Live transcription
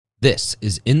This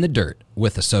is In the Dirt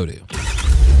with Asodu.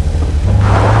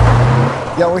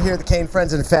 Yo, we're here at the Kane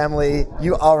Friends and Family.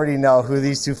 You already know who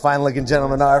these two fine-looking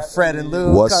gentlemen are, Fred and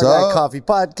Lou. What's Car Guy up? Coffee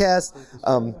Podcast.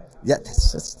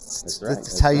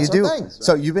 That's how you do.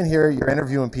 So you've been here, you're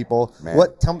interviewing people. Man.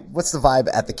 What's the vibe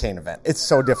at the Kane event? It's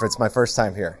so different. It's my first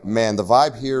time here. Man, the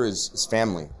vibe here is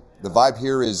family. The vibe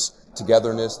here is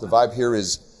togetherness. The vibe here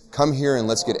is come here and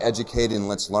let's get educated and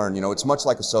let's learn. You know, it's much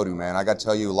like Asodu, man. I got to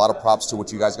tell you, a lot of props to what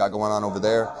you guys got going on over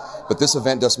there. But this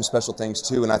event does some special things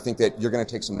too, and I think that you're going to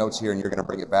take some notes here and you're going to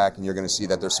bring it back and you're going to see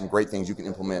that there's some great things you can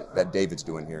implement that David's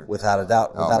doing here. Without a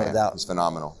doubt. Without a doubt. It's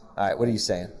phenomenal. All right, what are you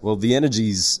saying? Well, the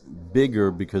energy's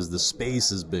bigger because the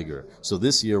space is bigger. So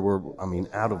this year we're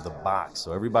out of the box.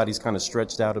 So everybody's kind of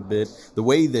stretched out a bit. The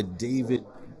way that David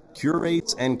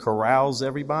curates and corrals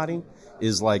everybody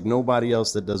is like nobody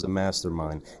else that does a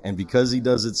mastermind. And because he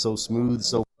does it so smooth,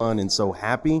 so fun, and so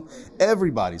happy,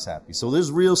 everybody's happy. So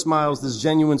there's real smiles, there's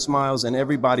genuine smiles, and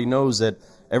everybody knows that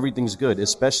everything's good,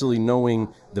 especially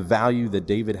knowing the value that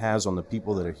David has on the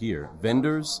people that are here,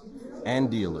 vendors and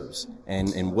dealers,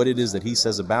 and what it is that he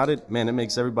says about it. Man, it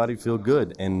makes everybody feel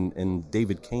good, and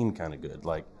David Kane kind of good.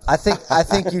 Like I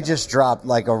think you just dropped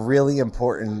like a really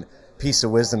important piece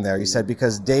of wisdom there. You said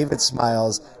because David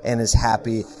smiles and is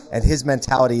happy, and his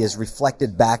mentality is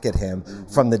reflected back at him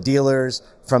from the dealers,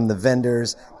 from the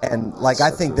vendors, and like I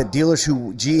think that dealers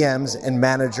who GMs and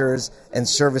managers and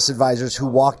service advisors who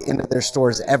walk into their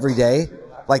stores every day,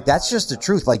 like that's just the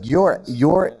truth. Like you're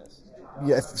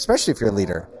especially if you're a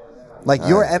leader, like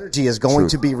your energy is going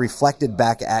to be reflected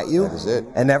back at you. That is it.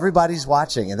 And everybody's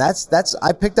watching, and that's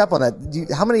I picked up on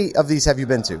that. How many of these have you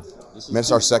been to? This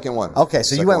is our second one. Okay,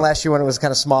 so you went last year when it was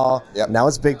kind of small. Yep. Now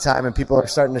it's big time, and people are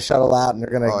starting to shuttle out, and they're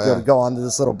going to go on to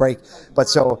this little break. But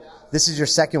so this is your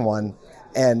second one,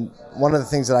 and one of the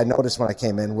things that I noticed when I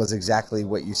came in was exactly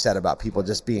what you said about people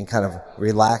just being kind of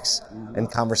relaxed and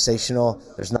conversational.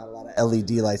 There's not a lot of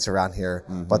LED lights around here,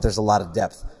 but there's a lot of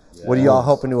depth. Yeah. What are you all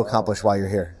hoping to accomplish while you're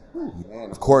here?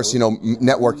 Of course,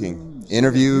 networking.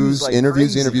 Interviews.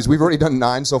 We've already done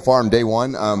 9 so far on day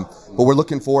one, but we're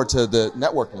looking forward to the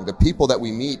networking. The people that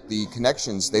we meet, the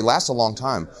connections, they last a long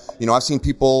time. I've seen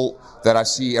people that I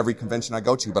see every convention I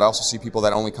go to, but I also see people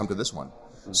that only come to this one.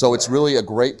 So it's really a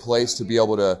great place to be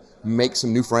able to make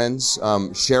some new friends,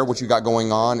 share what you got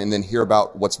going on, and then hear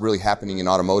about what's really happening in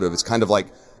automotive. It's kind of like,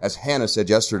 as Hannah said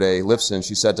yesterday, Lifson,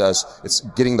 she said to us, it's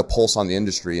getting the pulse on the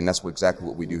industry, and that's exactly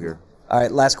what we do here. All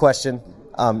right, last question.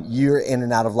 You're in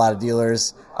and out of a lot of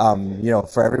dealers.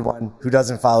 For everyone who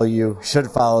doesn't follow you, should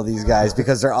follow these guys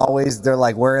because they're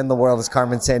like, where in the world is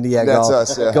Carmen Sandiego? That's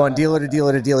us, yeah. Going dealer to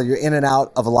dealer to dealer. You're in and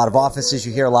out of a lot of offices.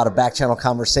 You hear a lot of back channel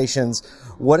conversations.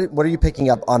 What are you picking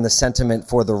up on the sentiment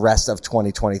for the rest of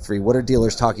 2023? What are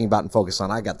dealers talking about and focused on?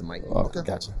 I got the mic. Okay.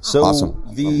 Gotcha. So awesome.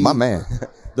 My man.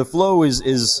 The flow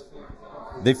is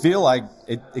they feel like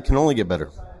it can only get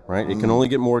better, right? It can only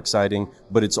get more exciting,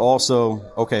 but it's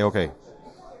also, okay.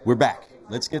 We're back.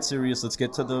 Let's get serious. Let's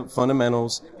get to the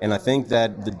fundamentals. And I think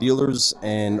that the dealers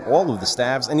and all of the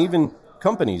staffs and even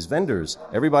companies, vendors,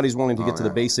 everybody's wanting to get to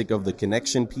the basic of the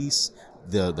connection piece,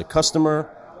 the customer,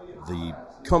 the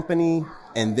company,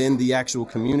 and then the actual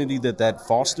community that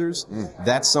fosters.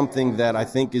 That's something that I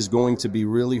think is going to be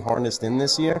really harnessed in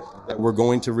this year, that we're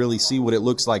going to really see what it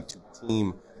looks like to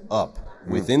team up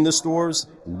within the stores,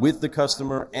 with the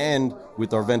customer, and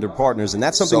with our vendor partners. And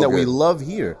that's something we love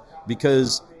here.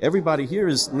 Because everybody here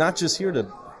is not just here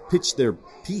to pitch their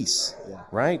piece,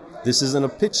 right? This isn't a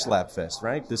pitch slap fest,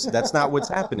 right? That's not what's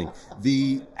happening.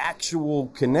 The actual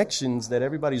connections that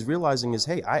everybody's realizing is,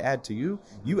 hey, I add to you,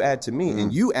 you add to me,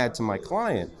 and you add to my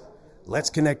client.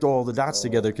 Let's connect all the dots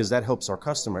together because that helps our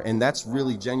customer. And that's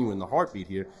really genuine, the heartbeat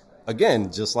here.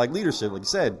 Again, just like leadership, like you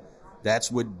said,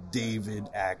 that's what David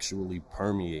actually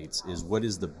permeates, is what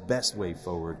is the best way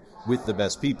forward with the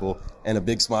best people, and a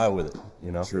big smile with it,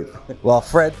 True. Well,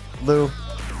 Fred, Lou,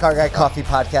 Car Guy Coffee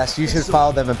Podcast, you should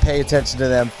follow them and pay attention to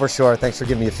them for sure. Thanks for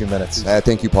giving me a few minutes.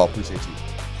 Thank you, Paul. Appreciate you.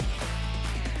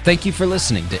 Thank you for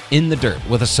listening to In the Dirt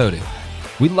with Asodu.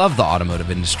 We love the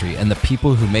automotive industry and the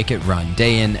people who make it run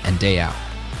day in and day out.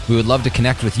 We would love to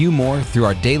connect with you more through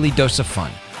our daily dose of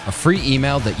fun, a free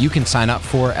email that you can sign up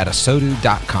for at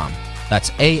asodu.com.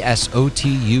 That's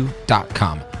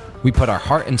ASOTU.com. We put our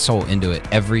heart and soul into it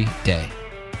every day.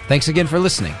 Thanks again for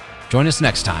listening. Join us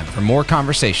next time for more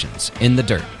conversations in the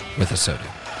dirt with Asodu.